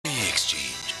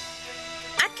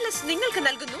Atlas നിങ്ങൾക്ക്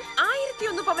നൽകുന്നു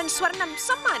 1001 പവൻ സ്വർണം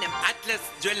സമ്മാനം. അറ്റ്ലസ്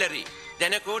ജ്വല്ലറി,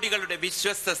 ജനകോടികളുടെ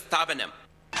വിശ്വസ്ത സ്ഥാപനം.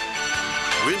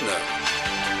 Winner.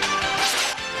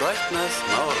 Brightness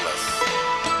marvelous.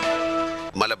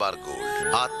 Malabar gold,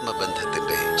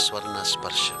 ആത്മബന്ധത്തിന്റെ സ്വർണ്ണ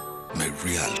സ്പർശം. My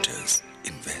realtors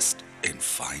invest in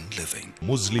fine living.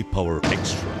 Musli Power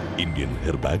Extra Indian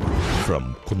Hair Bag from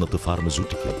Kunnathu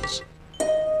Pharmaceuticals.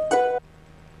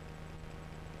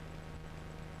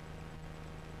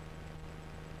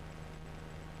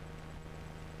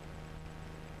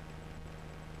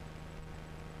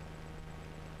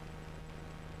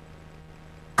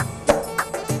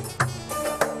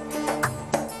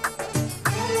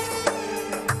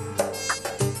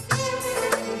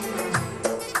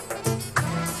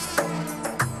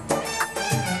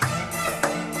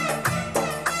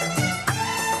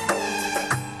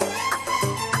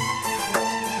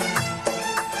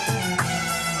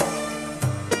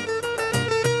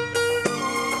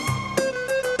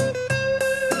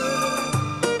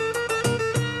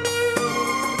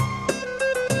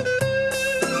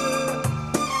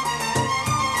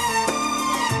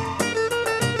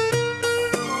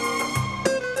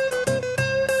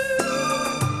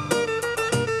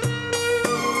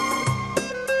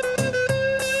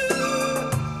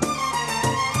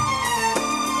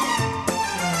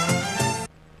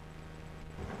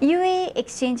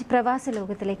 Exchange പ്രവാസ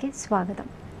ലോകത്തിലേക്ക് സ്വാഗതം.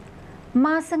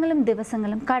 മാസങ്ങളും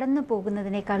ദിവസങ്ങളും കടന്നു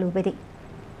പോകുന്നതിനേക്കാൾ ഉപരി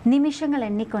നിമിഷങ്ങൾ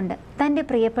എണ്ണിക്കൊണ്ട് തൻ്റെ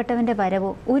പ്രിയപ്പെട്ടവൻ്റെ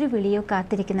വരവോ ഒരു വിളിയോ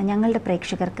കാത്തിരിക്കുന്ന ഞങ്ങളുടെ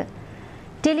പ്രേക്ഷകർക്ക്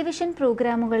ടെലിവിഷൻ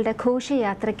പ്രോഗ്രാമുകളുടെ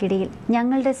ഘോഷയാത്രയ്ക്കിടയിൽ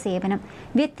ഞങ്ങളുടെ സേവനം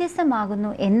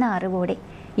വ്യത്യസ്തമാകുന്നു എന്ന അറിവോടെ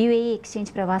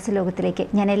എക്സ്ചേഞ്ച് പ്രവാസ ലോകത്തിലേക്ക്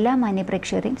ഞാൻ എല്ലാ മാന്യ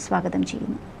പ്രേക്ഷകരെയും സ്വാഗതം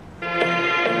ചെയ്യുന്നു.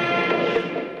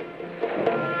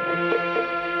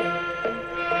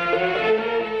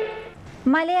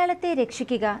 മലയാളത്തെ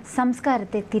രക്ഷിക്കുക,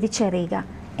 സംസ്കാരത്തെ തിരിച്ചറിയുക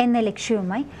എന്ന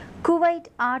ലക്ഷ്യവുമായി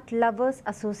കുവൈറ്റ് ആർട്ട് ലവേഴ്സ്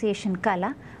അസോസിയേഷൻ കല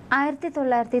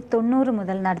 1990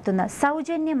 മുതൽ നടത്തുന്ന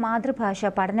സൗജന്യ മാതൃഭാഷാ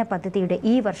പഠന പദ്ധതിയുടെ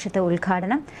ഈ വർഷത്തെ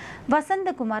ഉദ്ഘാടനം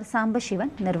വസന്തകുമാർ സാംബശിവൻ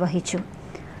നിർവഹിച്ചു.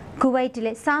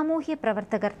 കുവൈറ്റിലെ സാമൂഹ്യ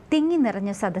പ്രവർത്തകർ തിങ്ങി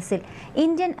നിറഞ്ഞ സദസ്സിൽ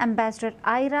ഇന്ത്യൻ അംബാസഡർ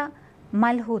ഐറ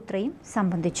മൽഹോത്രയും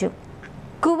സംബന്ധിച്ചു.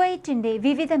 കുവൈറ്റിൻ്റെ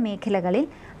വിവിധ മേഖലകളിൽ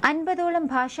 50ഓളം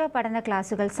ഭാഷാ പഠന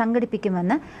ക്ലാസുകൾ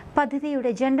സംഘടിപ്പിക്കുമെന്ന്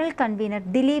പദ്ധതിയുടെ ജനറൽ കൺവീനർ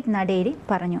ദിലീപ് നടേരി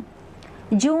പറഞ്ഞു.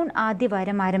 ജൂൺ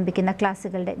ആദ്യവാരം ആരംഭിക്കുന്ന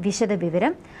ക്ലാസുകളുടെ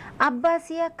വിശദവിവരം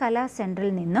അബ്ബാസിയ കലാ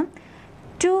സെൻറ്ററിൽ നിന്നും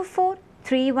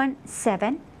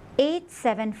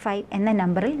 24317875 എന്ന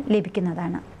നമ്പറിൽ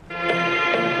ലഭിക്കുന്നതാണ്.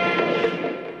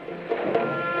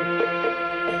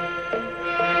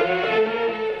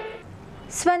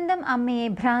 സ്വന്തം അമ്മയെ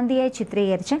ഭ്രാന്തിയായി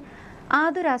ചിത്രീകരിച്ച്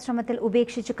ആതുരാശ്രമത്തിൽ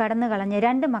ഉപേക്ഷിച്ച് കടന്നു കളഞ്ഞ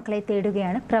 2 മക്കളെ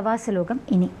തേടുകയാണ് പ്രവാസലോകം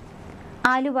ഇനി.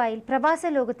 ആലുവായിൽ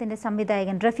പ്രവാസലോകത്തിൻ്റെ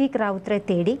സംവിധായകൻ റഫീഖ് റാവുത്തറെ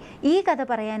തേടി ഈ കഥ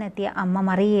പറയാനെത്തിയ അമ്മ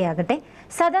മറിയയാകട്ടെ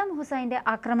സദാം ഹുസൈൻ്റെ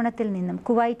ആക്രമണത്തിൽ നിന്നും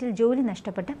കുവൈറ്റിൽ ജോലി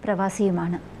നഷ്ടപ്പെട്ട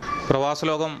പ്രവാസിയുമാണ്.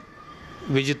 പ്രവാസലോകം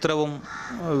വിചിത്രവും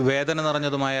വേദന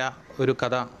നിറഞ്ഞതുമായ ഒരു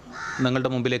കഥ നിങ്ങളുടെ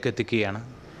മുമ്പിലേക്ക് എത്തിക്കുകയാണ്.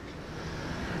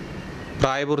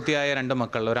 പ്രായപൂർത്തിയായ 2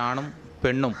 മക്കൾ, ഒരാണും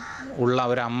പെണ്ണും ഉള്ള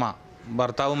ഒരമ്മ,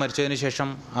 ഭർത്താവ് മരിച്ചതിന് ശേഷം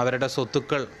അവരുടെ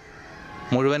സ്വത്തുക്കൾ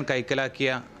മുഴുവൻ കൈക്കലാക്കിയ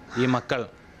ഈ മക്കൾ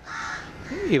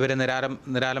ഇവരെ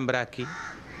നിരാലംബരാക്കി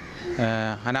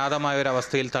അനാഥമായ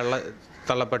ഒരവസ്ഥയിൽ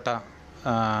തള്ളപ്പെട്ട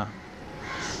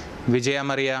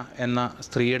വിജയമറിയ എന്ന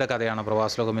സ്ത്രീയുടെ കഥയാണ്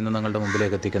പ്രവാസലോകം ഇന്ന് നിങ്ങളുടെ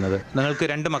മുമ്പിലേക്ക് എത്തിക്കുന്നത്. നിങ്ങൾക്ക്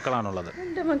 2 മക്കളാണുള്ളത്.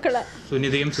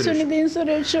 സുനിതയും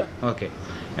സുരേഷും. ഓക്കെ.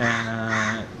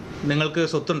 നിങ്ങൾക്ക്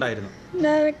സ്വത്തുണ്ടായിരുന്നു.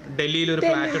 ഡൽഹിയിൽ ഒരു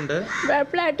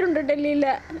ഫ്ലാറ്റ് ഉണ്ട് ഡൽഹിയിൽ.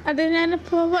 അത്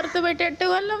ഞാനിപ്പോൾ പുറത്ത് പോയിട്ട് 8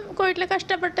 കൊല്ലം കോവിഡിൽ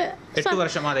കഷ്ടപ്പെട്ട് 8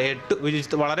 വർഷം. അതെ,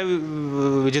 വളരെ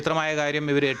വിചിത്രമായ കാര്യം,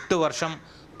 ഇവർ 8 വർഷം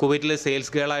കുവൈറ്റിൽ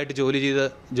സെയിൽസ് ഗേളായിട്ട് ജോലി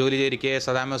ചെയ്തിരിക്കെ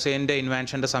സദാം ഹുസൈൻ്റെ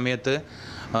ഇൻവാൻഷൻ്റെ സമയത്ത്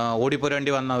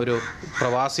ഓടിപ്പോരേണ്ടി വന്ന ഒരു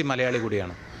പ്രവാസി മലയാളി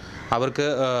കൂടിയാണ്. അവർക്ക്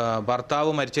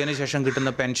ഭർത്താവ് മരിച്ചതിന് ശേഷം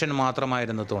കിട്ടുന്ന പെൻഷൻ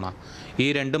മാത്രമായിരുന്നു തുണ. ഈ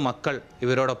 2 മക്കൾ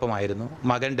ഇവരോടൊപ്പമായിരുന്നു.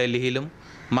 മകൻ ഡൽഹിയിലും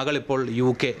മകൾ ഇപ്പോൾ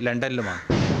UK ലണ്ടനിലുമാണ്.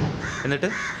 എന്നിട്ട്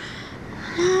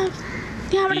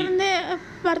അവിടെ നിന്ന്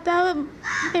ഭർത്താവ്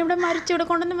ഇവിടെ ഇവിടെ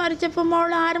കൊണ്ടുവന്ന് മരിച്ചപ്പോൾ മോൾ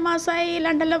 6 മാസമായി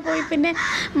ലണ്ടനിൽ പോയി. പിന്നെ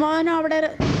മോനും അവിടെ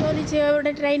ജോലി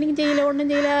ഇവിടെ ട്രെയിനിങ് ചെയ്യില്ല, ഒന്നും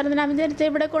ചെയ്യില്ല. ഞാൻ വിചാരിച്ച്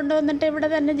ഇവിടെ കൊണ്ടുവന്നിട്ട് ഇവിടെ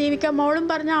തന്നെ ജീവിക്കാം. മോളും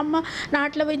പറഞ്ഞ അമ്മ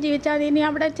നാട്ടിൽ പോയി ജീവിച്ചാൽ മതി, ഇനി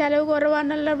അവിടെ ചിലവ്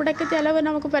കുറവാണല്ലോ, ഇവിടേക്ക് ചിലവ്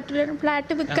നമുക്ക് പറ്റില്ല,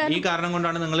 ഫ്ലാറ്റ് വിൽക്കാൻ. ഈ കാരണം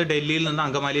കൊണ്ടാണ് നിങ്ങൾ ഡൽഹിയിൽ നിന്ന്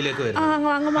അങ്കമാലിയിലേക്ക് വരുന്നത്.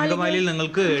 അങ്കമാലിയിൽ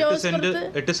നിങ്ങൾക്ക്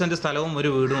 8 സെന്റ് സ്ഥലവും ഒരു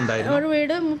വീടും ഉണ്ടായിരുന്നു. ഒരു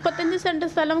വീട് 35 സെന്റ്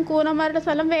സ്ഥലം, കൂനന്മാരുടെ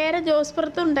സ്ഥലം വേറെ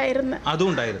ജോസ്പുരത്തും ഉണ്ടായിരുന്നു. അതും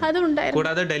ഉണ്ടായിരുന്നു.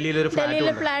 കൂടാതെ ഡൽഹിയിൽ ഒരു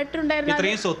ഫ്ലാറ്റ് ഉണ്ടായിരുന്നു.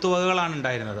 ഇത്രയും സ്വത്തുവകകളാണ്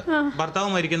ഉണ്ടായിരുന്നത്. ഭർത്താവ്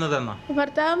മരിക്കുന്നത് എന്നാ?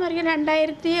 ഭർത്താവ് മരിക്കുന്നത്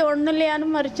 2001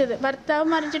 മരിച്ചത്. ഭർത്താവ്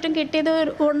മരിച്ച മരിച്ചിട്ടും കിട്ടിയത്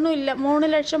ഒന്നുമില്ല. 3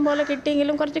 ലക്ഷം പോലെ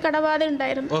കിട്ടിയെങ്കിലും കുറച്ച് കടബാധ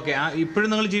ഉണ്ടായിരുന്നു. ഓക്കെ, ഇപ്പോഴും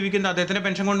നിങ്ങൾ ജീവിക്കുന്ന അദ്ദേഹത്തിന്റെ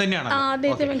പെൻഷൻ കൊണ്ട് തന്നെയാണ്?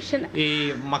 അദ്ദേഹത്തെ പെൻഷൻ. ഈ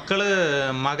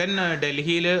മകൻ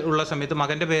ഡൽഹിയിൽ ഉള്ള സമയത്ത്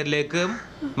മകന്റെ പേരിലേക്കും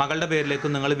മകളുടെ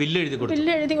പേരിലേക്കും നിങ്ങൾ ബില്ല് എഴുതി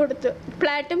കൊടുത്തു.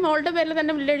 ഫ്ലാറ്റും മോളുടെ പേരിൽ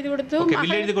തന്നെ ബില്ല് എഴുതി കൊടുത്തു.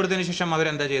 ബില്ല് എഴുതി കൊടുത്തതിന് ശേഷം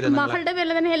അവരെന്താ ചെയ്തത്? മകളുടെ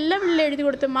പേരിൽ തന്നെ എല്ലാം ബില്ല് എഴുതി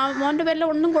കൊടുത്തു. മോന്റെ പേരിൽ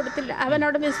ഒന്നും കൊടുത്തില്ല. അവൻ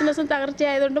അവിടെ ബിസിനസ്സും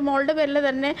തകർച്ചയായതുകൊണ്ട് മോളുടെ പേരിൽ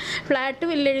തന്നെ ഫ്ലാറ്റ്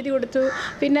ബില്ല് എഴുതി കൊടുത്തു.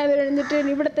 പിന്നെ അത് കഴിഞ്ഞിട്ട്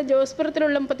ഇവിടുത്തെ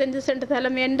ജോസ്പുരത്തിലുള്ള 35 സെന്റ്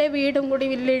സ്ഥലം എൻ്റെ വീടും കൂടി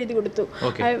ബില്ല് എഴുതി കൊടുത്തു.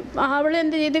 അവൾ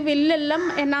എന്ത് ചെയ്ത് ബില്ലെല്ലാം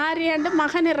അറിയാണ്ട്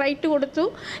മകന് റൈറ്റ് കൊടുത്തു.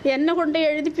 എന്നെ കൊണ്ട്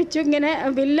എഴുതിപ്പിച്ചു. ഇങ്ങനെ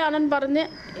ബില്ലാണെന്ന് പറഞ്ഞ്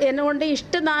എന്നെ കൊണ്ട്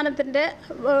ഇഷ്ടദാനത്തിൻ്റെ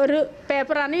ഒരു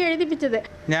പേപ്പറാണ് എഴുതിപ്പിച്ചത്.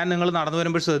 ഞാൻ നിങ്ങൾ നടന്നു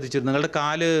വരുമ്പോൾ ശ്രദ്ധിച്ചു, നിങ്ങളുടെ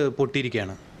കാല്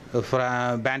പൊട്ടിയിരിക്കുകയാണ്,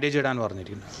 ബാൻഡേജ് ഇടാൻ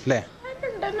പറഞ്ഞിരിക്കുന്നു അല്ലേ?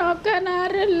 നോക്കാൻ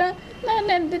ആരല്ല, ഞാൻ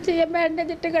എന്ത് ചെയ്യാൻ?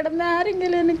 ബാൻഡേജ് ഇട്ട് കിടന്ന്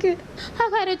ആരെങ്കിലും എനിക്ക് ആ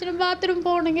കാര്യത്തിനും ബാത്റൂം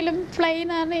പോകണമെങ്കിലും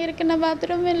ഫ്ലൈനാണ് ഇരിക്കുന്ന,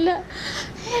 ബാത്റൂം ഇല്ല.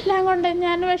 എല്ലാം കൊണ്ട്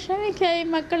ഞാൻ വിഷമിക്കായി.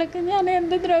 മക്കൾക്ക് ഞാൻ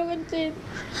എന്ത് ദ്രോഹം ചെയ്തു?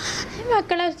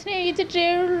 മക്കളെ സ്നേഹിച്ചിട്ടേ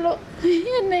ഉള്ളൂ.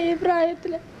 എന്നെ ഈ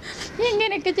പ്രായത്തിൽ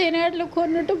ഇങ്ങനെയൊക്കെ ചെയ്യാനായിട്ടുള്ള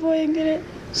കൊന്നിട്ട് പോയെങ്കിൽ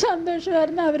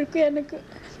സന്തോഷമായിരുന്നു അവർക്കും എനിക്ക്.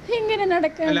 ഇങ്ങനെ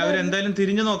നടക്കാൻ അവരെന്തായാലും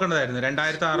തിരിഞ്ഞു നോക്കേണ്ടതായിരുന്നു.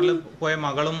 2006 പോയ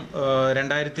മകളും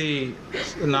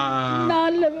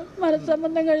 2004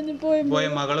 മനസ്സംബന്ധം കഴിഞ്ഞ് പോയ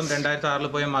മകളും 2006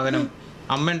 പോയ മകനും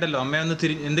അമ്മയുണ്ടല്ലോ, അമ്മയൊന്ന്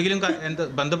എന്തെങ്കിലും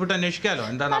ബന്ധപ്പെട്ട് അന്വേഷിക്കാലോ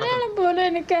എന്താ മലയാളം പോലും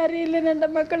എനിക്കറിയില്ല. എൻ്റെ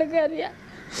മക്കൾക്ക് അറിയാം.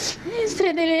 ഈ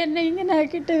സ്ഥിതിയിൽ എന്നെ ഇങ്ങനെ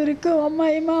ആക്കിയിട്ട് ഇവർക്കും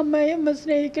അമ്മയും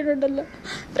സ്നേഹിക്കുന്നുണ്ടല്ലോ.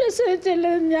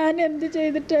 പ്രസവിച്ചല്ലോ ഞാൻ എന്ത്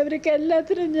ചെയ്തിട്ട് അവർക്ക്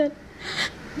എല്ലാത്തിനും ഞാൻ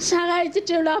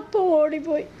സഹായിച്ചിട്ടുള്ളൂ. അപ്പോൾ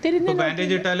ഓടിപ്പോയി.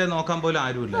 ബാൻഡേജ് ഇട്ടാലേ നോക്കാൻ പോലും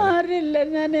ആരുമില്ല.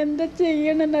 ഞാൻ എന്താ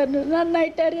ചെയ്യണമെന്ന്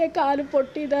നന്നായിട്ട് അറിയാം. കാല്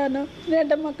പൊട്ടിയതാണോ?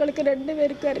 എൻ്റെ മക്കൾക്ക് 2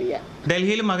 പേർക്കും അറിയാം.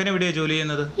 ഡൽഹിയിൽ മകൻ എവിടെയാണ് ജോലി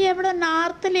ചെയ്യുന്നത്? എവിടെ?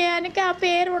 നോർത്തില്. എനിക്ക് ആ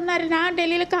പേര് ഒന്നറിയില്ല. ഞാൻ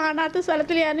ഡൽഹിയിൽ കാണാത്ത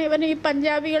സ്ഥലത്തിലാണ് ഇവൻ ഈ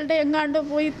പഞ്ചാബികളുടെ എങ്ങാണ്ട്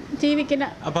പോയി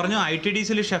ജീവിക്കുന്നത്. പറഞ്ഞു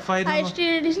ITDCയിൽ ഷെഫായിരുന്നു.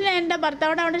 ITDCയിൽ എൻ്റെ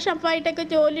ഭർത്താവ് അവിടെ ഷെഫായിട്ടൊക്കെ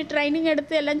ജോലി ട്രെയിനിങ്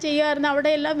എടുത്ത് എല്ലാം ചെയ്യുമായിരുന്നു.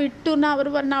 അവിടെ എല്ലാം വിട്ടു എന്ന് അവർ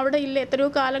പറഞ്ഞു. അവിടെ ഇല്ല,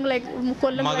 എത്രയോ കാലങ്ങളെ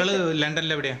കൊല്ലം. മകള്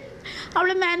ലണ്ടനിൽ എവിടെയാ?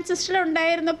 അവള് മാഞ്ചസ്റ്ററിൽ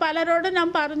ഉണ്ടായിരുന്നു. പലരോടും ഞാൻ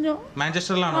പറഞ്ഞു.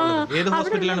 മാഞ്ചസ്റ്ററിലാണോ? ഏത്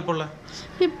ഹോസ്പിറ്റലാണ് ഇപ്പോൾ?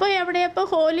 ഇപ്പോൾ എവിടെയപ്പോൾ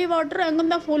ഹോലി വാട്ടർ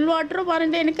എങ്ങുന്ന ഫുൾ വാട്ടർ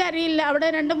പറഞ്ഞിട്ട് എനിക്കറിയില്ല. അവിടെ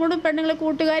 2-3 പെണ്ണുങ്ങൾ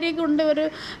കൂട്ടുകാരിയൊക്കെ ഉണ്ട് ഒരു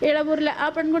ഇളവൂരിൽ. ആ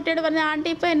പെൺകുട്ടിയോട് പറഞ്ഞു, ആൻറ്റി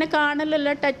ഇപ്പോൾ എന്നെ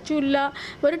കാണലല്ല, ടച്ചും ഇല്ല,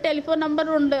 ഒരു ടെലിഫോൺ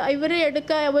നമ്പറുണ്ട്, ഇവർ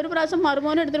എടുക്കുക. ഒരു പ്രാവശ്യം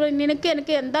മറുമോനെ എടുത്തിട്ട്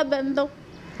എനിക്ക് എന്താ ബന്ധം?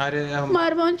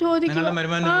 മരുമോൻ ചോദിക്കും,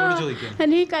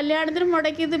 നീ കല്യാണത്തിന്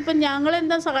മുടക്കിയത് ഇപ്പം ഞങ്ങൾ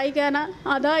എന്താ സഹായിക്കാനാ?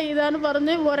 അതാ ഇതാന്ന്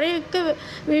പറഞ്ഞ് കുറേയൊക്കെ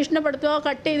ഭീഷണിപ്പെടുത്തുക.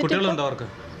 കട്ട് ചെയ്തിട്ട്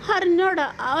അറിഞ്ഞോടാ.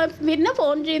 പിന്നെ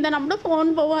ഫോൺ ചെയ്യുന്ന നമ്മുടെ ഫോൺ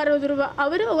പോകും 60 രൂപ.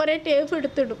 അവർ കുറേ ടേപ്പ്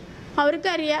എടുത്തിടും.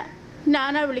 അവർക്കറിയാം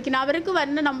ഞാനാ വിളിക്കുന്നത്. അവർക്ക്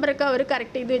വരുന്ന നമ്പറൊക്കെ അവർ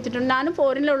കറക്റ്റ് ചെയ്ത് വെച്ചിട്ടുണ്ട്. ഞാനും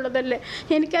ഫോറിനിലുള്ളതല്ലേ,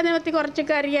 എനിക്കതിനെ പറ്റി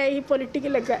കുറച്ചൊക്കെ അറിയാം ഈ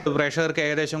പൊളിറ്റിക്കലൊക്കെ. പ്രേക്ഷകർക്ക്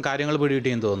ഏകദേശം കാര്യങ്ങൾ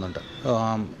പിടികിട്ടിയെന്ന് തോന്നുന്നുണ്ട്.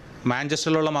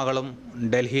 മാഞ്ചസ്റ്ററിലുള്ള മകളും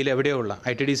ഡൽഹിയിൽ എവിടെയുള്ള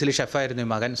ITDCയിൽ ഷെഫായിരുന്നു ഈ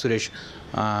മകൻ സുരേഷ്.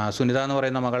 സുനിത എന്ന്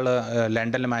പറയുന്ന മകൾ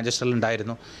ലണ്ടനിൽ മാഞ്ചസ്റ്ററിൽ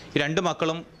ഉണ്ടായിരുന്നു. ഈ 2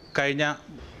 മക്കളും കഴിഞ്ഞ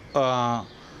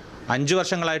 5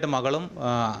 വർഷങ്ങളായിട്ട് മകളും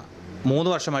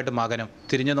 3 വർഷമായിട്ട് മകനും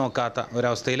തിരിഞ്ഞു നോക്കാത്ത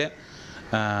ഒരവസ്ഥയിൽ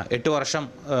 8 വർഷം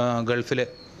ഗൾഫിൽ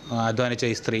അധ്വാനിച്ച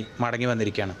ഈ സ്ത്രീ മടങ്ങി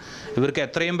വന്നിരിക്കുകയാണ്. ഇവർക്ക്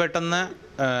എത്രയും പെട്ടെന്ന്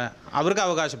അവർക്ക്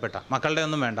അവകാശപ്പെട്ട മക്കളുടെ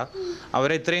ഒന്നും വേണ്ട,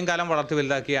 അവരെ ഇത്രയും കാലം വളർത്തി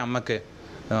വലുതാക്കിയ അമ്മയ്ക്ക്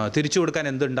തിരിച്ചു കൊടുക്കാൻ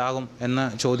എന്തുണ്ടാകും എന്ന്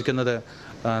ചോദിക്കുന്നത്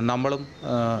നമ്മളും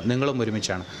നിങ്ങളും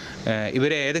ഒരുമിച്ചാണ്.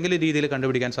 ഇവരെ ഏതെങ്കിലും രീതിയിൽ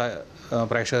കണ്ടുപിടിക്കാൻ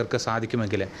പ്രേക്ഷകർക്ക്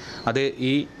സാധിക്കുമെങ്കിൽ അത്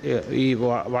ഈ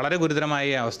വളരെ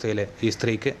ഗുരുതരമായ അവസ്ഥയിൽ ഈ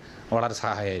സ്ത്രീക്ക് വളരെ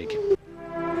സഹായമായിരിക്കും.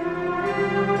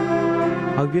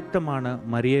 അവ്യക്തമാണ്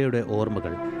മരിയയുടെ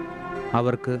ഓർമ്മകൾ.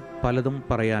 അവർക്ക് പലതും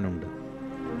പറയാനുണ്ട്.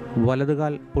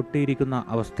 വലതുകാൽ പൊട്ടിയിരിക്കുന്ന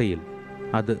അവസ്ഥയിൽ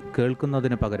അത്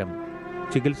കേൾക്കുന്നതിന് പകരം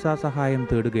ചികിത്സാ സഹായം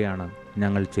തേടുകയാണ്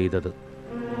ഞങ്ങൾ ചെയ്തത്.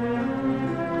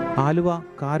 ആലുവ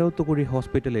കാരോത്തുകുഴി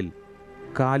ഹോസ്പിറ്റലിൽ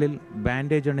കാലിൽ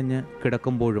ബാൻഡേജ് അണിഞ്ഞ്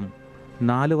കിടക്കുമ്പോഴും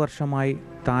 4 വർഷമായി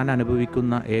താൻ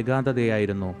അനുഭവിക്കുന്ന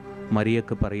ഏകാന്തതയായിരുന്നു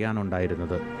മരിയക്ക്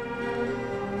പറയാനുണ്ടായിരുന്നത്.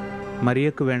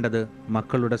 മരിയക്ക് വേണ്ടത്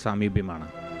മക്കളുടെ സാമീപ്യമാണ്.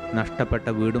 നഷ്ടപ്പെട്ട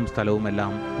വീടും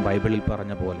സ്ഥലവുമെല്ലാം ബൈബിളിൽ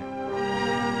പറഞ്ഞ പോലെ.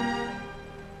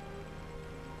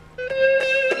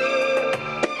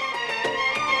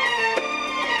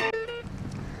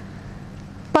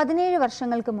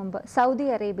 വർഷങ്ങൾക്ക് മുമ്പ് സൗദി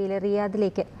അറേബ്യയിലെ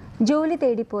റിയാദിലേക്ക് ജോലി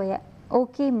തേടിപ്പോയ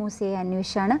മൂസയെ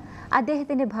അന്വേഷിച്ചാണ്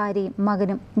അദ്ദേഹത്തിന്റെ ഭാര്യയും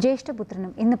മകനും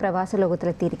ജ്യേഷ്ഠപുത്രനും ഇന്ന് പ്രവാസ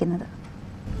ലോകത്തിലെത്തിയിരിക്കുന്നത്.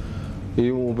 ഈ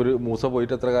മൂസ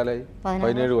പോയിട്ട് എത്ര കാലമായി?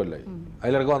 17 കൊല്ലമായി.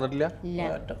 അതിലിറക്കം വന്നിട്ടില്ല?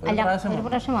 ഒരു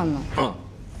പ്രാവശ്യം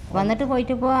വന്നിട്ട്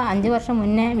പോയിട്ട് ഇപ്പോൾ 5 വർഷം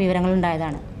മുന്നേ വിവരങ്ങൾ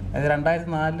ഉണ്ടായതാണ്.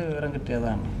 2004 വിവരം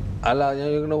കിട്ടിയതാണ്. അല്ല,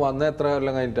 ഞാൻ വന്ന എത്ര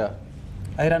കൊല്ലം കഴിഞ്ഞിട്ടാ?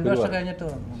 2 വർഷം കഴിഞ്ഞിട്ട്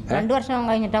വന്നു. 2 വർഷം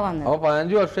കഴിഞ്ഞിട്ടാ വന്നത്. അപ്പോൾ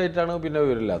 15 വർഷമായിട്ടാണ് പിന്നെ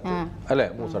വിവരമില്ലാത്തത് അല്ലേ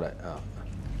മൂസയുടെ?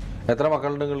 എത്ര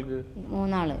മക്കളുണ്ട് നിങ്ങൾക്ക്?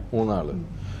 3 ആള്.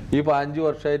 ഈ 15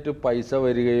 വർഷമായിട്ട് പൈസ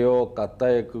വരികയോ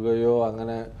കത്തയക്കുകയോ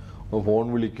അങ്ങനെ ഫോൺ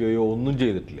വിളിക്കുകയോ ഒന്നും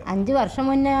ചെയ്തിട്ടില്ല? 5 വർഷം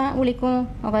മുന്നേ വിളിക്കും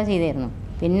ഒക്കെ ചെയ്തായിരുന്നു.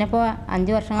 പിന്നെ ഇപ്പോൾ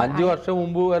 5 വർഷം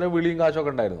മുമ്പ് വരെ വിളിയും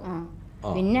കാശൊക്കെ ഉണ്ടായിരുന്നു.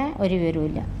 പിന്നെ ഒരു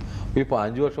വിവരമില്ല. ഇപ്പൊ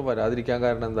 5 വർഷം വരാതിരിക്കാൻ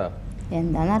കാരണം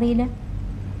എന്താണെന്നറിയില്ല.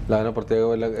 അങ്ങനെ പ്രത്യേക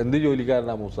വല്ല എന്ത്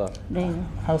ജോലിക്കാരനാ മൂസ?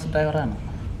 ഹൗസ് ഡ്രൈവറാണ്.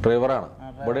 ഡ്രൈവറാണ്?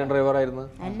 ഇവിടെ ഡ്രൈവറായിരുന്നു?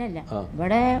 അല്ലല്ല,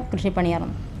 ഇവിടെ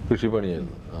കൃഷിപ്പണിയായിരുന്നു.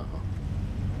 കൃഷിപ്പണിയായിരുന്നു.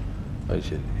 അത്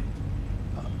ശരി.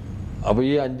 അപ്പോൾ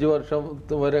ഈ 5 വർഷം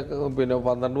വരെ പിന്നെ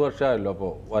 12 വർഷമായല്ലോ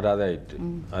അപ്പോൾ വരാതെ ആയിട്ട്.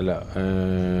 അല്ല,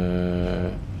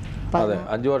 അതെ,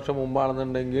 5 വർഷം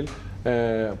മുമ്പാണെന്നുണ്ടെങ്കിൽ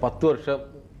 10 വർഷം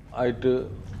ആയിട്ട്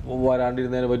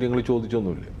വരാണ്ടിരുന്നതിനെ പറ്റി നിങ്ങൾ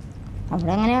ചോദിച്ചൊന്നുമില്ല?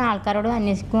 അവിടെ അങ്ങനെ ആൾക്കാരോട്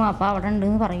അന്വേഷിക്കും, അപ്പോൾ അവിടെ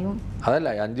ഉണ്ടെന്ന് പറയും. അതല്ല,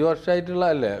 5 വർഷമായിട്ടുള്ള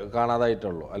അല്ലേ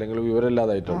കാണാതായിട്ടുള്ളൂ, അല്ലെങ്കിൽ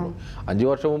വിവരമില്ലാതായിട്ടുള്ളൂ. 5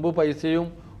 വർഷം മുമ്പ് പൈസയും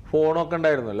ഫോണൊക്കെ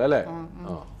ഉണ്ടായിരുന്നല്ലോ അല്ലേ?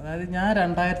 അതായത് ഞാൻ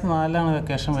 2004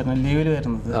 വെക്കേഷൻ വരുന്നത്, ലീവിൽ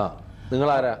വരുന്നത്. നിങ്ങൾ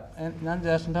ആരാ? ഞാൻ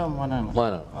ജ്യേഷ്ഠൻ്റെ മോനാണ്.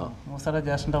 മൂസയുടെ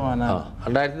ജ്യേഷ്ഠൻ്റെ മോനാണ്.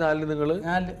 2004 നിങ്ങൾ?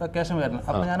 ഞാൻ വെക്കേഷൻ വരുന്നത്.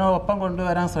 അപ്പോൾ ഞാൻ ഒപ്പം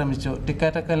കൊണ്ടുവരാൻ ശ്രമിച്ചു.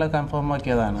 ടിക്കറ്റൊക്കെ എല്ലാം കൺഫേം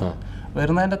ആക്കിയതാണ്.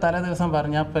 വരുന്നതിൻ്റെ തലേ ദിവസം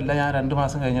പറഞ്ഞപ്പോൾ ഞാൻ 2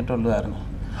 മാസം കഴിഞ്ഞിട്ടുള്ളതായിരുന്നു.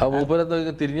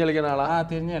 തിരിഞ്ഞു കളിക്കുന്ന ആളാ?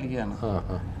 തിരിഞ്ഞു കളിക്കുകയാണ്.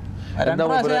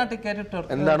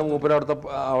 എന്താണ് മൂപ്പര്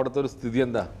അവിടുത്തെ ഒരു സ്ഥിതി?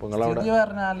 എന്താ സ്ഥിതി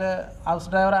പറഞ്ഞാല് ഹൗസ്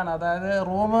ഡ്രൈവറാണ്. അതായത്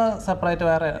റൂം സെപ്പറേറ്റ്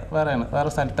വേറെ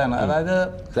സ്ഥലത്താണ്. അതായത്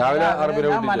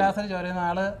ഞാൻ മലാസിൽ ജോലി ചെയ്യുന്ന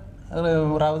ആള്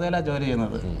റൗദയിലാണ് ജോലി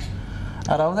ചെയ്യുന്നത്.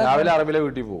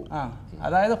 വീട്ടിൽ പോകും.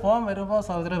 അതായത് ഫോൺ വരുമ്പോൾ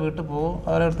സഹോദര വീട്ടിൽ പോകും,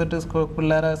 അവരെടുത്തിട്ട്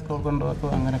പിള്ളേരെ സ്കൂൾ കൊണ്ടുപോക്കും,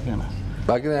 അങ്ങനെയൊക്കെയാണ്.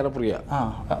 ബാക്കി നേരം ഫ്രീ?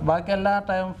 ബാക്കി എല്ലാ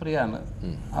ടൈമും ഫ്രീ ആണ്.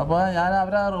 അപ്പോൾ ഞാൻ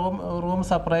അവരെ റൂം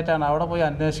സെപ്പറേറ്റ് ആണ്, അവിടെ പോയി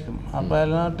അന്വേഷിക്കും. അപ്പോൾ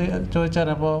എല്ലാം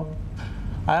ചോദിച്ചറിഞ്ഞപ്പോൾ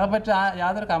അതിനെപ്പറ്റി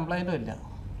യാതൊരു കംപ്ലൈൻറ്റും ഇല്ല.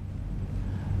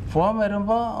 ഫോൺ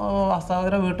വരുമ്പോൾ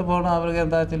സഹോദര വീട്ടിൽ പോകണം, അവർക്ക്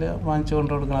എന്താ വെച്ചാൽ വാങ്ങിച്ചു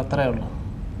കൊണ്ടു കൊടുക്കണം, അത്രേ ഉള്ളൂ.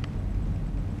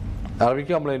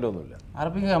 അറബിക്ക് കംപ്ലൈൻ്റ് ഒന്നുമില്ല?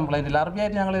 അറബിക്ക് കംപ്ലൈൻ്റ് ഇല്ല.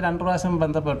 അറബിയായിട്ട് ഞങ്ങൾ 2 പ്രാവശ്യം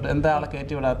ബന്ധപ്പെട്ടു, എന്താ ആളെ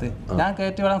കയറ്റി വിടാത്ത. ഞാൻ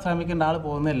കയറ്റി വിടാൻ ശ്രമിക്കേണ്ട, ആൾ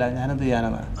പോകുന്നില്ല. ഞാനെന്ത്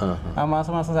ചെയ്യാനാണ്?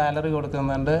 മാസം സാലറി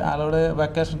കൊടുക്കുന്നുണ്ട്, ആളോട്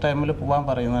വെക്കേഷൻ ടൈമിൽ പോകാൻ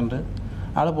പറയുന്നുണ്ട്,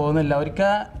 ആൾ പോകുന്നില്ല.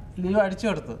 ഒരിക്കൽ ലീവ് അടിച്ചു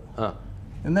കൊടുത്തു.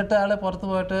 എന്നിട്ട് ആൾ പുറത്ത്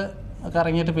പോയിട്ട്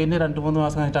കറങ്ങിയിട്ട് പിന്നെ 2-3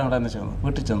 മാസം കഴിഞ്ഞിട്ട് അങ്ങോട്ട് തന്നെ ചെന്നു,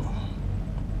 വീട്ടിൽ ചെന്നു.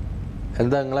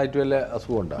 എന്താ നിങ്ങളായിട്ട് വല്ല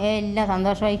അസുഖമുണ്ടോ?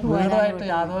 വീടുമായിട്ട്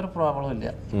യാതൊരു പ്രോബ്ലം ഇല്ല.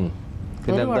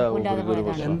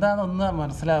 എന്താണെന്നൊന്നും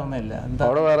മനസ്സിലാവുന്നില്ല.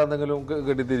 അവിടെ വേറെ എന്തെങ്കിലും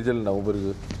കെട്ടിത്തിരിച്ചിട്ടുണ്ടാവും?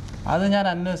 അത് ഞാൻ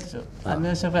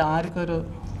അന്വേഷിച്ചപ്പോൾ ആർക്കും ഒരു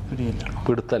പിടിയില്ല.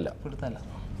 പിടുത്തല്ല?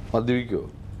 മദ്യപിക്കുവോ?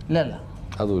 ഇല്ലല്ല,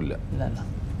 അതുമില്ല.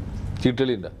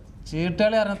 ചീട്ടുകളി ഉണ്ടോ?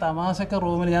 ചീട്ടുകളി പറഞ്ഞ തമാശക്ക്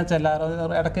റൂമിൽ ഞാൻ ചെല്ലാറുണ്ട്,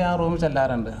 ഇടയ്ക്ക് ഞാൻ റൂമിൽ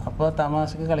ചെല്ലാറുണ്ട്. അപ്പോൾ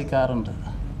തമാശക്ക് കളിക്കാറുണ്ട്.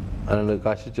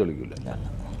 കാശിച്ച് കളിക്കില്ല.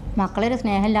 മക്കളൊരു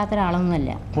സ്നേഹമില്ലാത്ത ഒരാളൊന്നുമല്ല.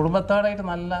 കുടുംബത്തോടായിട്ട്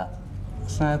നല്ല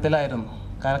സ്നേഹത്തിലായിരുന്നു.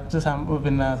 കറക്റ്റ്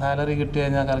പിന്നെ സാലറി കിട്ടി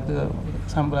കഴിഞ്ഞാൽ കറക്റ്റ്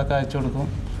ശമ്പളമൊക്കെ അയച്ചു കൊടുക്കും,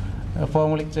 ഫോൺ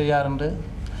വിളിച്ച് ചെയ്യാറുണ്ട്.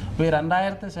 ഇപ്പോൾ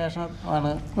 2000 ശേഷം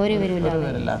ആണ് ഒരു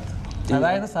വിവരമില്ലാത്തത്.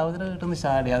 അതായത് സൗദി കിട്ടുന്ന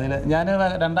ചാടി. അതിൽ ഞാൻ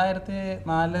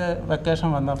 2004 വെക്കേഷൻ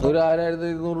വന്നപ്പോൾ ഒരു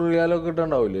 1200 റിയാലൊക്കെ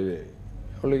കിട്ടുന്നുണ്ടാവില്ലേ?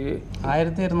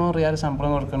 1200 റിയാൽ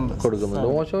ശമ്പളം കൊടുക്കുന്നുണ്ട്.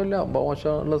 മോശമില്ല,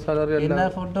 മോശമുള്ള സാലറി. പിന്നെ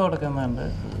ഫുഡ് കൊടുക്കുന്നുണ്ട്,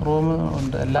 റൂം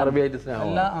ഉണ്ട്, എല്ലാം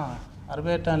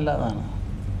അറബിയായിട്ട് നല്ലതാണ്.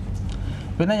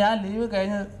 പിന്നെ ഞാൻ ലീവ്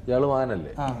കഴിഞ്ഞ് ഇയാള്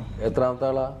മകനല്ലേ? എത്രാമത്തെ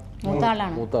ആളാ?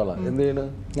 മൂത്താളാ. എന്ത് ചെയ്യണ്?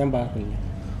 ഞാൻ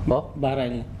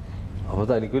അപ്പൊ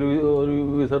തനിക്കൊരു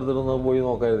വിസ എടുത്തിട്ടൊന്ന് പോയി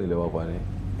നോക്കായിരുന്നില്ല പാപ്പാനെ?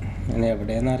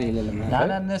 എവിടെയെന്ന് അറിയില്ലല്ലോ. ഞാൻ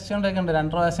അന്വേഷിച്ചോണ്ടിരിക്കുന്നുണ്ട്.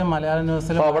 2 പ്രാവശ്യം മലയാളം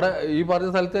ന്യൂസിൽ. അവിടെ ഈ പറഞ്ഞ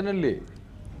സ്ഥലത്ത് തന്നെ അല്ലേ?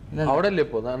 അവിടെ അല്ലേ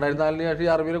ഇപ്പൊ 2004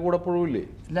 ശേഷം അറബിയുടെ കൂടെ പോവില്ലേ?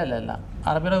 ഇല്ല,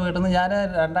 അറബിയുടെ വീട്ടിൽ നിന്ന് ഞാൻ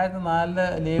 2004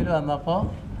 ലീവിൽ വന്നപ്പോൾ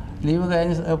ലീവ്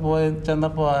കഴിഞ്ഞ് പോയി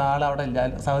ചെന്നപ്പോൾ ആളവിടെ ഇല്ല,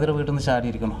 സഹോദര വീട്ടിൽ നിന്ന്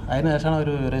ചാടിയിരിക്കണം. അതിനുശേഷമാണ്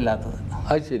ഒരു വിവരമില്ലാത്തത്.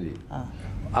 അത് ശരി.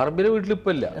 അറബിയുടെ വീട്ടിൽ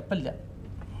ഇപ്പം ഇല്ല?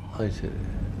 അത് ശരി.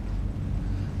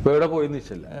 എവിടെ പോയെന്ന്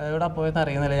വെച്ചല്ല? എവിടെ പോയെന്ന്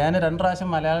അറിയുന്നില്ല. ഞാൻ 2 പ്രാവശ്യം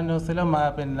മലയാളം ന്യൂസിലും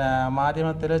പിന്നെ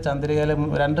മാധ്യമത്തിലും ചന്ദ്രികയിലും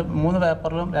 2-3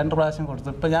 പേപ്പറിലും 2 പ്രാവശ്യം കൊടുത്തു.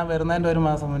 ഇപ്പം ഞാൻ വരുന്നതിൻ്റെ 1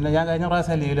 മാസം മുന്നേ, ഞാൻ കഴിഞ്ഞ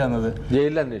പ്രാവശ്യം ലീവിൽ വന്നത്.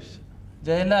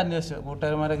 ജയിലിൽ അന്വേഷിച്ചു,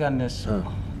 കൂട്ടുകാരന്മാരൊക്കെ അന്വേഷിച്ചു.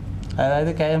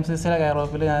 അതായത് KMCCയിലെ കെയർ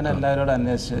ഓഫിൽ ഞാൻ എല്ലാവരോടും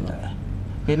അന്വേഷിച്ചു.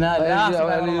 പിന്നെ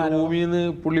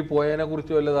പുള്ളി പോയതിനെ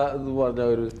കുറിച്ച് വല്ല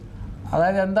പറഞ്ഞവര്?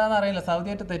 അതായത് എന്താണെന്ന് അറിയില്ല,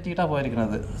 സൗദിയായിട്ട് തെറ്റിയിട്ടാണ്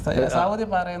പോയിരിക്കുന്നത്. സൗദി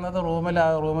പറയുന്നത്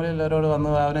റൂമിലുള്ളവരോട് വന്ന്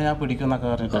അവനെ ഞാൻ പിടിക്കും എന്നൊക്കെ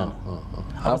പറഞ്ഞിട്ടാണ്.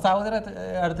 അപ്പോൾ സൗദിയുടെ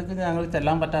അടുത്തേക്ക് ഞങ്ങൾ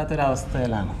ചെല്ലാൻ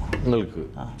പറ്റാത്തൊരവസ്ഥയിലാണ്. നിങ്ങൾക്ക്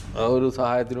ഒരു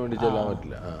സഹായത്തിന് വേണ്ടി ചെല്ലാൻ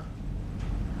പറ്റില്ല?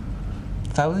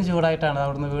 സൗദി ചൂടായിട്ടാണ്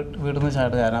അവിടുന്ന് വീട്ടിൽ നിന്ന്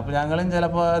ചാടുകാരൻ. അപ്പോൾ ഞങ്ങളും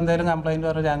ചിലപ്പോൾ എന്തെങ്കിലും കംപ്ലൈൻറ്റ്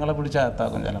പറഞ്ഞാൽ ഞങ്ങളെ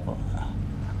പിടിച്ചകത്താക്കും. ചിലപ്പോൾ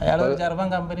അയാൾ ഒരു ജർമ്മൻ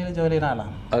കമ്പനിയിൽ ജോലി ചെയ്യുന്ന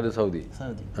ആളാണ്.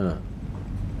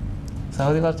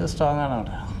 സൗദി കുറച്ച് സ്ട്രോങ് ആണ്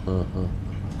അവിടെ.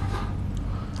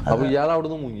 അപ്പൊ ഇയാൾ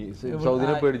അവിടുന്ന് മുങ്ങി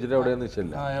സൗദിനെ പേടിച്ചിട്ട് എവിടെയൊന്നും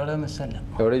നിശ്ചയില്ല?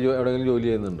 എവിടെയെങ്കിലും ജോലി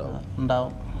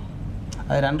ചെയ്യുന്നുണ്ടാവും.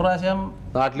 അത് 2 പ്രാവശ്യം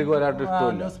നാട്ടിലേക്ക് വരാട്ട്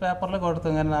ഇഷ്ടമില്ല. ന്യൂസ് പേപ്പറിൽ കൊടുത്തു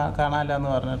ഇങ്ങനെ കാണാനില്ല എന്ന്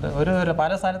പറഞ്ഞിട്ട്.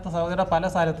 പല സ്ഥലത്ത് സൗദിയുടെ പല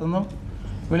സ്ഥലത്തു നിന്നും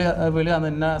വിളി വന്ന്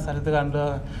ഇന്ന സ്ഥലത്ത് കണ്ട്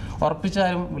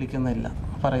ഉറപ്പിച്ചാരും വിളിക്കുന്നില്ല,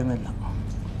 പറയുന്നില്ല.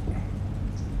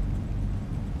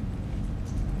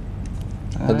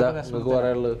 എന്താ നിങ്ങൾക്ക്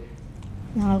പറയാനുള്ളത്?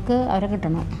 ഞങ്ങൾക്ക് അവരെ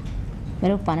കിട്ടണം,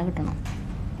 ഒരു ഉപ്പാന കിട്ടണം.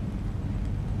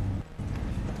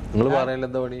 നിങ്ങൾ പറയില്ല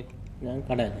എന്താ പണി? ഞാൻ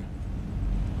കടയാണ്.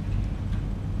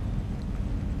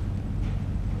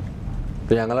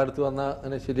 ഇപ്പം ഞങ്ങളുടെ അടുത്ത് വന്നാൽ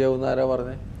അങ്ങനെ ശരിയാവുന്ന ആരാ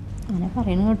പറഞ്ഞേ? അങ്ങനെ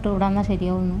പറയുന്നു കേട്ടു, ഇവിടെ വന്നാൽ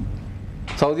ശരിയാവുന്നു.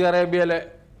 സൗദി അറേബ്യയിലെ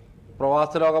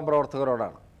പ്രവാസലോകം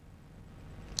പ്രവർത്തകരോടാണ്.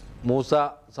 മൂസ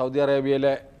സൗദി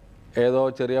അറേബ്യയിലെ ഏതോ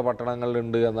ചെറിയ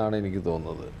പട്ടണങ്ങളിലുണ്ട് എന്നാണ് എനിക്ക്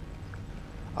തോന്നുന്നത്.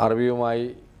 അറബിയുമായി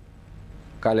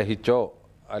കലഹിച്ചോ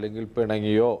അല്ലെങ്കിൽ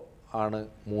പിണങ്ങിയോ ആണ്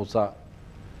മൂസ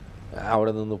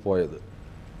അവിടെ നിന്ന് പോയത്.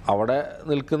 അവിടെ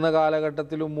നിൽക്കുന്ന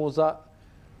കാലഘട്ടത്തിലും മൂസ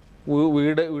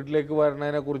വീട്ടിലേക്ക്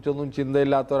വരുന്നതിനെക്കുറിച്ചൊന്നും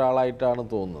ചിന്തയില്ലാത്ത ഒരാളായിട്ടാണ്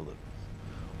തോന്നുന്നത്.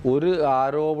 ഒരു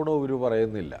ആരോപണവും ഇവർ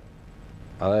പറയുന്നില്ല,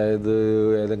 അതായത്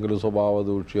ഏതെങ്കിലും സ്വഭാവ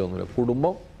ദൂഷ്യമൊന്നുമില്ല.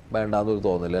 കുടുംബം വേണ്ടാന്നൊരു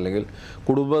തോന്നില്ല, അല്ലെങ്കിൽ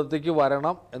കുടുംബത്തേക്ക്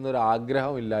വരണം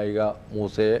എന്നൊരാഗ്രഹം ഇല്ലായ്ക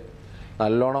മൂസയെ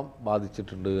നല്ലോണം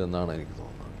ബാധിച്ചിട്ടുണ്ട് എന്നാണ് എനിക്ക്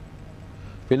തോന്നുന്നത്.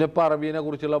 പിന്നെ ഇപ്പോൾ അറബീനെ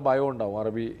കുറിച്ചുള്ള ഭയം ഉണ്ടാവും.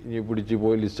 അറബി ഇനി പിടിച്ച്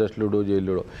പോലീസ് സ്റ്റേഷനിലിടുകയോ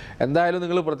ജയിലിലിടുകയോ. എന്തായാലും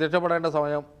നിങ്ങൾ പ്രത്യക്ഷപ്പെടേണ്ട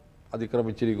സമയം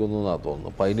അതിക്രമിച്ചിരിക്കുന്നു എന്നാണ്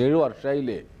തോന്നുന്നു. 17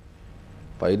 വർഷമായില്ലേ?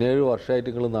 17 വർഷമായിട്ട്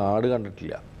നിങ്ങൾ നാട്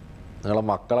കണ്ടിട്ടില്ല, നിങ്ങളെ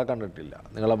മക്കളെ കണ്ടിട്ടില്ല,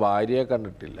 നിങ്ങളെ ഭാര്യയെ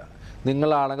കണ്ടിട്ടില്ല.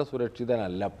 നിങ്ങളാണെങ്കിൽ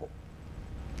സുരക്ഷിതനല്ല. അപ്പോൾ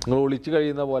നിങ്ങൾ ഒളിച്ചു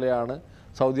കഴിയുന്ന പോലെയാണ്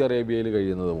സൗദി അറേബ്യയിൽ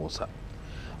കഴിയുന്നത് മൂസ.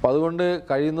 അപ്പോൾ അതുകൊണ്ട്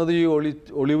കഴിയുന്നത് ഈ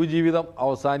ഒളിവ് ജീവിതം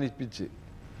അവസാനിപ്പിച്ച്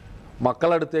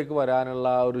മക്കളടുത്തേക്ക് വരാനുള്ള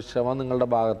ഒരു ശ്രമം നിങ്ങളുടെ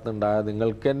ഭാഗത്തുനിന്നുണ്ടായാൽ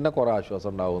നിങ്ങൾക്ക് തന്നെ കുറേ ആശ്വാസം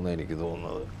ഉണ്ടാകുമെന്ന് എനിക്ക്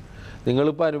തോന്നുന്നത്.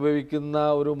 നിങ്ങളിപ്പോൾ അനുഭവിക്കുന്ന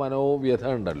ഒരു മനോവ്യഥ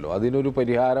ഉണ്ടല്ലോ, അതിനൊരു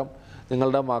പരിഹാരം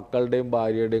നിങ്ങളുടെ മക്കളുടെയും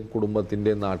ഭാര്യയുടെയും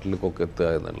കുടുംബത്തിൻ്റെയും നാട്ടിലേക്കൊക്കെ എത്തുക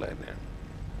എന്നുള്ളത് തന്നെയാണ്.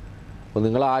 അപ്പോൾ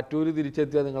നിങ്ങൾ ആറ്റൂര്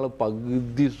തിരിച്ചെത്തിയാൽ നിങ്ങൾ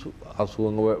പകുതി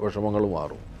അസുഖങ്ങൾ വിഷമങ്ങൾ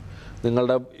മാറും.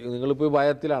 നിങ്ങളിപ്പോൾ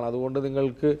ഭയത്തിലാണ്. അതുകൊണ്ട്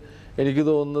നിങ്ങൾക്ക് എനിക്ക്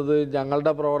തോന്നുന്നത്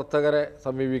ഞങ്ങളുടെ പ്രവർത്തകരെ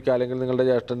സമീപിക്കുക, അല്ലെങ്കിൽ നിങ്ങളുടെ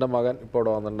ജ്യേഷ്ഠൻ്റെ മകൻ ഇപ്പോൾ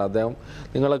ഇവിടെ വന്നിട്ടുണ്ട്. അദ്ദേഹം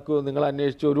നിങ്ങൾ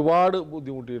അന്വേഷിച്ച് ഒരുപാട്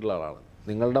ബുദ്ധിമുട്ടിയിട്ടുള്ള ആളാണ്.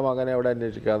 നിങ്ങളുടെ മകനെ എവിടെ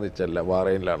അന്വേഷിക്കാമെന്ന് വെച്ചല്ല,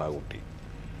 ബഹ്റൈനിലാണ് ആ കുട്ടി.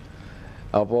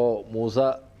 അപ്പോൾ മൂസ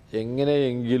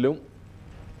എങ്ങനെയെങ്കിലും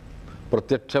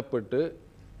പ്രത്യക്ഷപ്പെട്ട്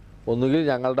ഒന്നുകിൽ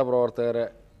ഞങ്ങളുടെ പ്രവർത്തകരെ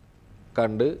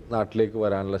കണ്ട് നാട്ടിലേക്ക്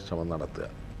വരാനുള്ള ശ്രമം നടത്തുക.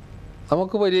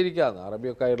 നമുക്ക് പരിഹരിക്കാവുന്ന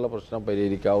അറബിയൊക്കെ ആയിട്ടുള്ള പ്രശ്നം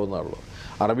പരിഹരിക്കാവുന്നതാണല്ലോ.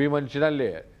 അറബി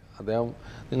മനുഷ്യനല്ലേ അദ്ദേഹം,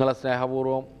 നിങ്ങളെ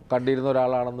സ്നേഹപൂർവ്വം കണ്ടിരുന്ന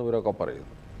ഒരാളാണെന്ന് ഇവരൊക്കെ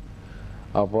പറയുന്നു.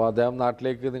 അപ്പോൾ അദ്ദേഹം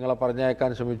നാട്ടിലേക്ക് നിങ്ങളെ പറഞ്ഞയക്കാൻ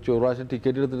ശ്രമിച്ചു. ഒരു പ്രാവശ്യം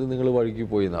ടിക്കറ്റ് എടുത്തിട്ട് നിങ്ങൾ വഴിക്ക്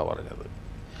പോയി എന്നാണ് പറഞ്ഞത്.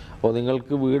 അപ്പോൾ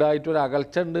നിങ്ങൾക്ക് വീടായിട്ടൊരു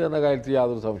അകൽച്ച ഉണ്ട് എന്ന കാര്യത്തിൽ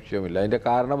യാതൊരു സംശയവുമില്ല. അതിൻ്റെ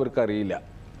കാരണം ഇവർക്കറിയില്ല.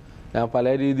 ഞാൻ പല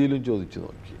രീതിയിലും ചോദിച്ചു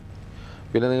നോക്കി.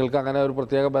 പിന്നെ നിങ്ങൾക്ക് അങ്ങനെ ഒരു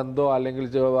പ്രത്യേക ബന്ധമോ അല്ലെങ്കിൽ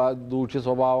ദൂഷ്യ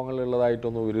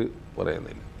സ്വഭാവങ്ങളുള്ളതായിട്ടൊന്നും ഇവർ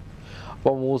പറയുന്നില്ല.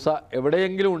 അപ്പോൾ മൂസ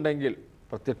എവിടെയെങ്കിലും ഉണ്ടെങ്കിൽ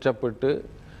പ്രത്യക്ഷപ്പെട്ട്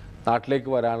നാട്ടിലേക്ക്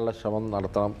വരാനുള്ള ശ്രമം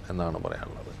നടത്തണം എന്നാണ്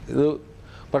പറയാനുള്ളത്. ഇത്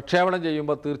പ്രക്ഷേപണം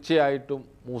ചെയ്യുമ്പോൾ തീർച്ചയായിട്ടും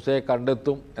മൂസയെ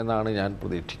കണ്ടെത്തും എന്നാണ് ഞാൻ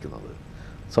പ്രതീക്ഷിക്കുന്നത്.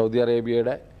 സൗദി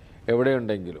അറേബ്യയുടെ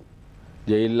എവിടെയുണ്ടെങ്കിലും,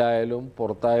 ജയിലിലായാലും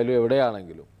പുറത്തായാലും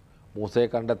എവിടെയാണെങ്കിലും മൂസയെ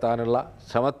കണ്ടെത്താനുള്ള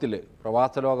ശ്രമത്തിൽ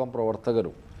പ്രവാസലോകം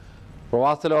പ്രവർത്തകരും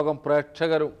പ്രവാസലോകം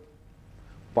പ്രേക്ഷകരും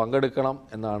പങ്കെടുക്കണം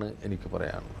എന്നാണ് എനിക്ക്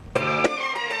പറയാനുള്ളത്.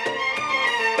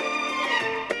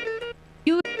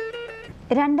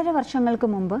 2.5 വർഷങ്ങൾക്ക്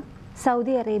മുമ്പ്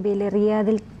സൗദി അറേബ്യയിലെ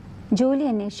റിയാദിൽ ജോലി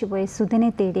അന്വേഷിച്ചു പോയ സുധനെ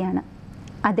തേടിയാണ്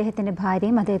അദ്ദേഹത്തിൻ്റെ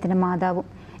ഭാര്യയും അദ്ദേഹത്തിൻ്റെ മാതാവും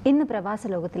ഇന്ന് പ്രവാസ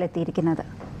ലോകത്തിലെത്തിയിരിക്കുന്നത്.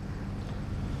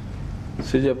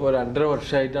 അപ്പോൾ 2.5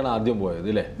 വർഷമായിട്ടാണ് ആദ്യം പോയത്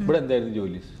അല്ലേ? ഇവിടെ എന്തായിരുന്നു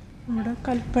ജോലി? ഇവിടെ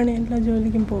കൽപ്പണി എല്ലാ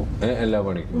ജോലിക്കും പോകും. എല്ലാ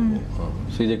പണിക്കും പോകും.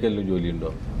 ശ്രീജക്കെല്ലാം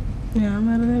ജോലിയുണ്ടോ? ഞാൻ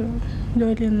വെറുതെ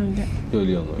ജോലിയൊന്നുമില്ല.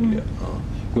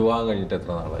 വിവാഹം കഴിഞ്ഞിട്ട്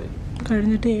എത്ര നാളായി?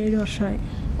 കഴിഞ്ഞിട്ട് 7 വർഷമായി.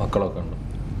 മക്കളൊക്കെ ഉണ്ട്?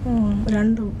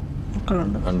 2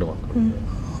 മക്കളുണ്ട്. 2 മക്കളുണ്ട്.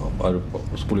 അവർ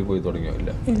സ്കൂളിൽ പോയി തുടങ്ങിയോ?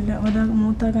 ഇല്ല.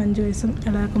 മൂത്താക്ക് 5 വയസ്സും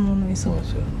ഇളയാക്ക് 3 വയസ്സും.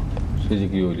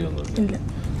 ശ്രീജയ്ക്ക് ജോലിയൊന്നും ഇല്ല.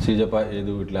 ശ്രീജപ്പ ഏത്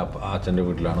വീട്ടിലാണ്? അച്ഛൻ്റെ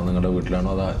വീട്ടിലാണോ, നിങ്ങളുടെ വീട്ടിലാണോ,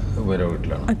 അതോ വേറെ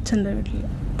വീട്ടിലാണോ? അച്ഛൻ്റെ വീട്ടിൽ.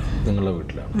 നിങ്ങളുടെ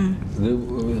വീട്ടിലാണ്. ഇത്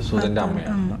സുധൻ്റെ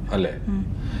അമ്മയാണ് അല്ലേ?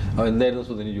 എന്തായിരുന്നു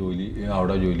സുധന് ജോലി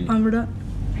അവിടെ? അവിടെ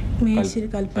മേസ്തിരി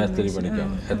പണിക്കാൻ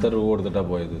എത്ര രൂപ കൊടുത്തിട്ടാ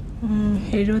പോയത്?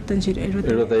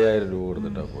 75,000 രൂപ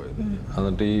കൊടുത്തിട്ടാ പോയത്.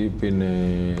 എന്നിട്ട് ഈ പിന്നെ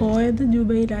പോയത്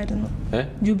ജുബൈയിലായിരുന്നു.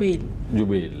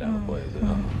 ജുബൈയിലാണ് പോയത്.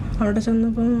 അവിടെ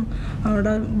ചെന്നപ്പം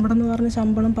ഇവിടെ നിന്ന് പറഞ്ഞ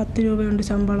ശമ്പളം 10 രൂപയുണ്ട്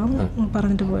ശമ്പളം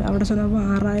പറഞ്ഞിട്ട് പോയി. അവിടെ ചെന്നപ്പോൾ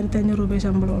 6,500 രൂപ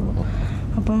ശമ്പളമുള്ളൂ.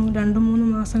 അപ്പം 2-3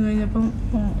 മാസം കഴിഞ്ഞപ്പം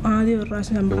ആദ്യം ഒരു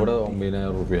പ്രാവശ്യം ശമ്പളം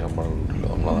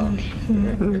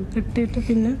കിട്ടിയിട്ട്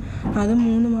പിന്നെ അത്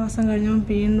 3 മാസം കഴിഞ്ഞപ്പോൾ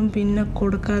വീണ്ടും പിന്നെ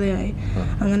കൊടുക്കാതെയായി.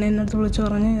 അങ്ങനെ എന്നെ അടുത്ത് വിളിച്ച്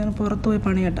പറഞ്ഞ് ഞാൻ പുറത്ത് പോയി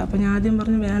പണി കേട്ടോ. അപ്പം ഞാൻ ആദ്യം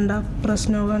പറഞ്ഞു വേണ്ട,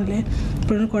 പ്രശ്നമല്ലേ,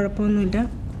 ഇപ്പോഴും കുഴപ്പമൊന്നുമില്ല,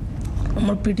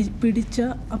 നമ്മൾ പിടിച്ച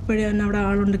അപ്പോഴേ തന്നെ അവിടെ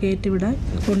ആളുണ്ട് കയറ്റിവിടാൻ,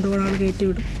 കൊണ്ടുപോകുന്ന ആൾ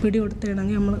കയറ്റിവിടും, പിടി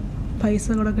കൊടുത്തിടണമെങ്കിൽ നമ്മൾ പൈസ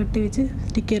കൂടെ കെട്ടി വെച്ച്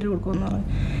ടിക്കറ്റ് കൊടുക്കുമെന്ന് പറഞ്ഞു.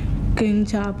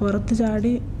 പുറത്ത്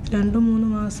ചാടി 2-3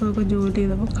 മാസമൊക്കെ ജോലി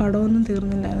ചെയ്തപ്പോൾ കടമൊന്നും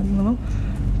തീർന്നില്ലായിരുന്നു. അപ്പം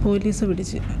പോലീസ്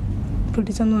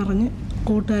പിടിച്ചെന്ന് പറഞ്ഞ്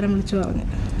കൂട്ടുകാരൻ വിളിച്ച് പറഞ്ഞ്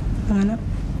അങ്ങനെ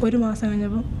 1 മാസം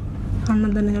കഴിഞ്ഞപ്പോൾ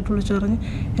അണ്ണൻ തന്നെ ഇങ്ങോട്ട് വിളിച്ചു പറഞ്ഞ്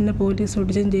എന്നെ പോലീസ്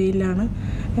ഓടിച്ചും ജയിലിലാണ്,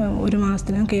 1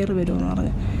 മാസത്തിനകം കയറി വരുമെന്ന്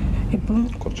പറഞ്ഞു. ഇപ്പം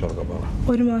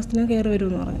 1 മാസത്തിനകം കയറി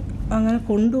വരുമെന്ന് പറഞ്ഞു. അങ്ങനെ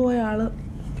കൊണ്ടുപോയ ആൾ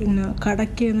പിന്നെ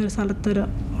കടയ്ക്ക് എന്നൊരു സ്ഥലത്തൊരു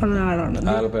ഉള്ള ആളാണ്,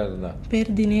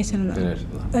 പേര് ദിനേശൻ എന്നാണ്.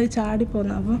 അത്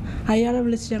ചാടിപ്പോന്ന. അപ്പം അയാളെ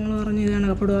വിളിച്ച് ഞങ്ങൾ പറഞ്ഞു ഇതാണ്.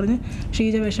 അപ്പോഴും പറഞ്ഞ്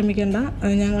ഷീജ വിഷമിക്കേണ്ട,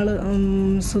 ഞങ്ങൾ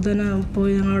സുധന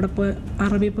പോയി ഞങ്ങളവിടെ പോയി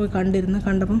അറബി പോയി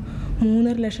കണ്ടപ്പം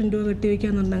 3.5 ലക്ഷം രൂപ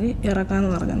കെട്ടിവെക്കാന്നുണ്ടെങ്കിൽ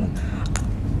ഇറക്കാമെന്ന് പറഞ്ഞത്.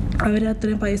 അവർ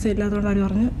അത്രയും പൈസ ഇല്ലാത്തതുകൊണ്ട് അവർ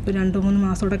പറഞ്ഞു 2-3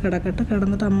 മാസം കൂടെ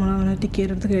കിടന്നിട്ട് നമ്മൾ അവനെ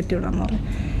ടിക്കറ്റ് എടുത്ത് കയറ്റി വിടാമെന്ന് പറഞ്ഞു.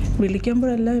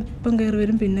 വിളിക്കുമ്പോഴെല്ലാം ഇപ്പം കയറി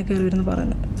വരും പിന്നെ കയറി വരും എന്ന്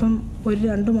പറയുന്നത്. ഇപ്പം ഒരു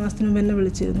 2 മാസത്തിന് മുമ്പ് എന്നെ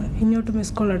വിളിച്ചിരുന്നു. ഇങ്ങോട്ട്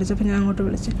മിസ് കോൾ അടിച്ചപ്പോൾ ഞാൻ അങ്ങോട്ട്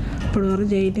വിളിച്ചു. അപ്പോൾ പറഞ്ഞു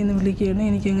ജയിലിൽ നിന്ന് വിളിക്കുകയാണ്,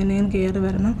 എനിക്ക് എങ്ങനെയും കയറി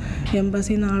വരണം,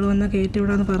 എംബസിയിൽ നിന്ന് ആൾ വന്നാൽ കയറ്റി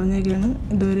വിടാമെന്ന് പറഞ്ഞേക്കാണ്,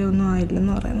 ഇതുവരെ ഒന്നും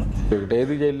ആയില്ലെന്ന് പറയുന്നു.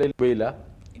 ഏത് ജയിലിൽ?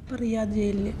 ഇപ്പം റിയാദ്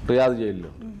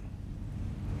ജയിലിലോ?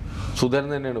 സുധൻ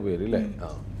തന്നെയാണ് പേര് അല്ലേ?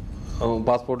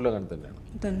 പാസ്പോർട്ടിലും അങ്ങനെ തന്നെയാണ്.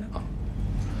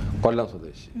 കൊല്ലം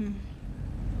സ്വദേശി.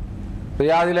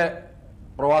 റിയാദിലെ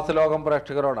പ്രവാസലോകം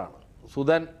പ്രേക്ഷകരോടാണ്.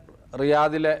 സുധൻ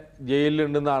റിയാദിലെ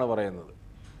ജയിലിലുണ്ടെന്നാണ് പറയുന്നത്.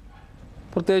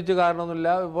 പ്രത്യേകിച്ച് കാരണമൊന്നുമില്ല.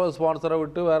 ഇപ്പോൾ സ്പോൺസറെ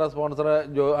വിട്ട് വേറെ സ്പോൺസറെ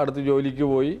അടുത്ത് ജോലിക്ക്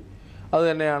പോയി, അത്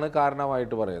തന്നെയാണ്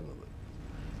കാരണമായിട്ട് പറയുന്നത്.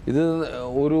 ഇത്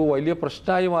ഒരു വലിയ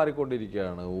പ്രശ്നമായി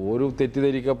മാറിക്കൊണ്ടിരിക്കുകയാണ്. ഒരു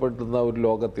തെറ്റിദ്ധരിക്കപ്പെടുന്ന ഒരു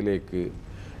ലോകത്തിലേക്ക്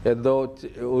എന്തോ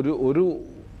ഒരു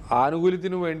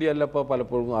ആനുകൂല്യത്തിനു വേണ്ടിയല്ല ഇപ്പോൾ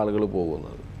പലപ്പോഴും ആളുകൾ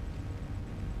പോകുന്നത്.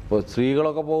 ഇപ്പോൾ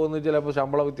സ്ത്രീകളൊക്കെ പോകുന്നത് ചിലപ്പോൾ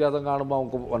ശമ്പള വ്യത്യാസം കാണുമ്പോൾ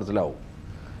നമുക്ക് മനസ്സിലാവും,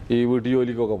 ഈ വീട്ടു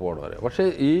ജോലിക്കൊക്കെ പോകണവരെ. പക്ഷേ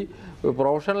ഈ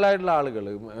പ്രൊഫഷണലായിട്ടുള്ള ആളുകൾ,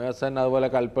 മേസൻ അതുപോലെ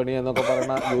കൽപ്പണി എന്നൊക്കെ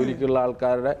പറയുന്ന ജോലിക്കുള്ള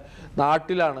ആൾക്കാരുടെ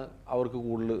നാട്ടിലാണ് അവർക്ക്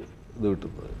കൂടുതൽ ഇത്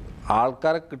കിട്ടുന്നത്.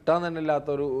 ആൾക്കാരെ കിട്ടാൻ തന്നെ ഇല്ലാത്ത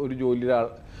ഒരു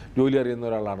ജോലി അറിയുന്ന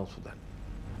ഒരാളാണ് സുധൻ.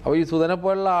 അപ്പോൾ ഈ സുധനെ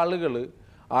പോലുള്ള ആളുകൾ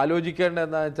ആലോചിക്കേണ്ട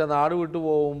എന്താണെന്ന് വെച്ചാൽ, നാട് വിട്ടു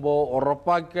പോകുമ്പോൾ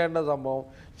ഉറപ്പാക്കേണ്ട സംഭവം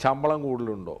ശമ്പളം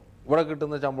കൂടുതലുണ്ടോ, ഇവിടെ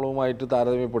കിട്ടുന്ന ശമ്പളവുമായിട്ട്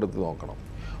താരതമ്യപ്പെടുത്തി നോക്കണം.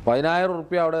 10,000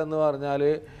 ഉറുപ്പ്യ അവിടെ എന്ന് പറഞ്ഞാൽ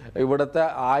ഇവിടുത്തെ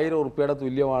 1000 ഉറുപ്പ്യയുടെ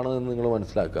തുല്യമാണ് എന്ന് നിങ്ങൾ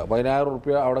മനസ്സിലാക്കുക. 10,000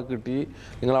 ഉറുപ്പ്യ അവിടെ കിട്ടി,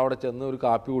 നിങ്ങളവിടെ ചെന്ന് ഒരു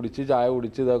കാപ്പി കുടിച്ച് ചായ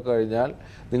കുടിച്ച് ഇതൊക്കെ കഴിഞ്ഞാൽ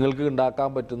നിങ്ങൾക്ക് ഉണ്ടാക്കാൻ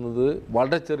പറ്റുന്നത്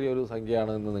വളരെ ചെറിയൊരു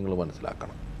സംഖ്യയാണ് എന്ന് നിങ്ങൾ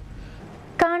മനസ്സിലാക്കണം.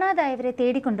 കാണാതായവരെ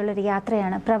തേടിക്കൊണ്ടുള്ളൊരു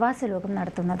യാത്രയാണ് പ്രവാസലോകം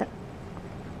നടത്തുന്നത്.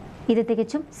 ഇത്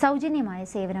തികച്ചും സൗജന്യമായ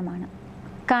സേവനമാണ്.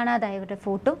 കാണാതായവരുടെ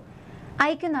ഫോട്ടോ,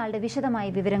 അയക്കുന്ന ആളുടെ വിശദമായ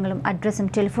വിവരങ്ങളും അഡ്രസ്സും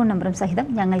ടെലിഫോൺ നമ്പറും സഹിതം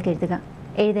ഞങ്ങൾക്ക് എഴുതുക.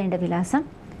 എഴുതേണ്ട വിലാസം: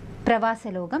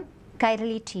 പ്രവാസലോകം,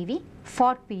 Kairali TV,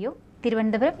 fort PO,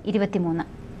 Thiruvananthapuram 23.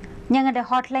 ഞങ്ങളുടെ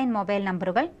ഹോട്ട്ലൈൻ മൊബൈൽ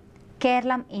നമ്പറുകൾ: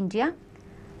 Keralam India,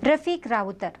 Rafeeq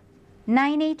Rawther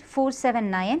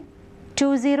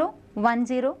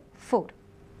 9847920104,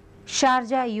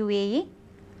 Sharjah UAE,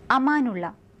 Amanullah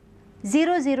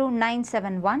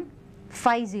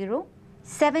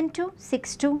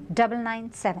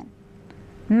 0097150726997,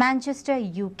 Manchester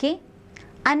UK,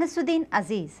 Anasuddin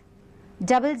Azeez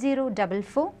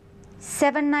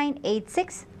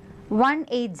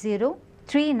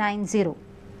 00447986180390.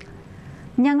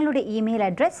 ഞങ്ങളുടെ ഇമെയിൽ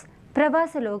അഡ്രസ്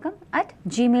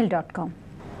pravasalokam@gmail.com.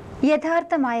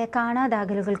 യഥാർത്ഥമായ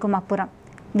കാണാതാകലുകൾക്കും അപ്പുറം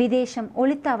വിദേശം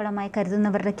ഒളിത്താവളമായി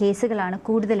കരുതുന്നവരുടെ കേസുകളാണ്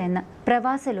കൂടുതലെന്ന്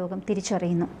പ്രവാസലോകം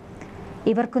തിരിച്ചറിയുന്നു.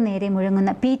 ഇവർക്കു നേരെ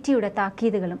മുഴങ്ങുന്ന PT-യുടെ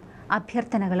താക്കീതുകളും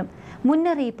അഭ്യർത്ഥനകളും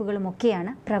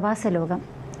മുന്നറിയിപ്പുകളുമൊക്കെയാണ് പ്രവാസലോകം.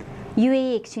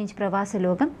 UAE എക്സ്ചേഞ്ച്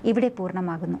പ്രവാസലോകം ഇവിടെ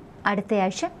പൂർണ്ണമാകുന്നു.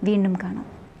 അടുത്തയാഴ്ച വീണ്ടും കാണാം.